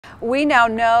We now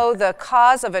know the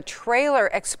cause of a trailer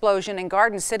explosion in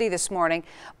Garden City this morning.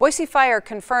 Boise Fire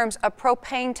confirms a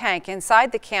propane tank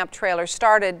inside the camp trailer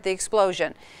started the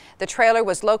explosion. The trailer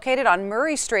was located on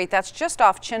Murray Street, that's just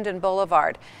off Chinden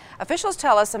Boulevard. Officials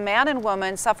tell us a man and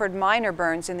woman suffered minor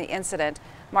burns in the incident.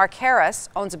 Mark Harris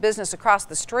owns a business across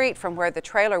the street from where the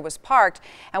trailer was parked,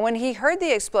 and when he heard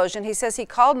the explosion, he says he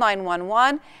called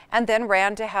 911 and then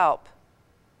ran to help.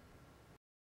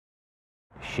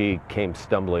 She came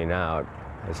stumbling out,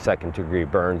 has second-degree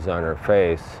burns on her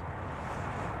face,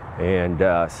 and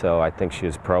so I think she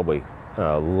was probably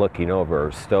looking over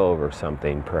her stove or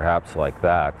something, perhaps like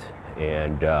that.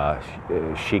 And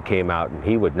she came out, and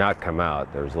he would not come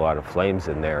out. There's a lot of flames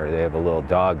in there. They have a little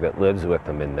dog that lives with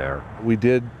them in there. We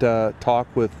did talk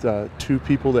with two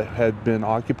people that had been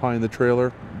occupying the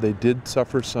trailer. They did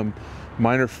suffer some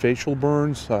minor facial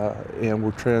burns and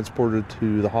were transported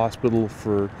to the hospital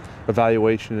for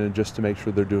evaluation and just to make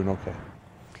sure they're doing okay.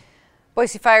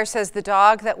 Boise Fire says the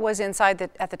dog that was inside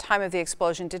at the time of the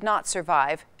explosion did not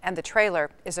survive, and the trailer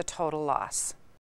is a total loss.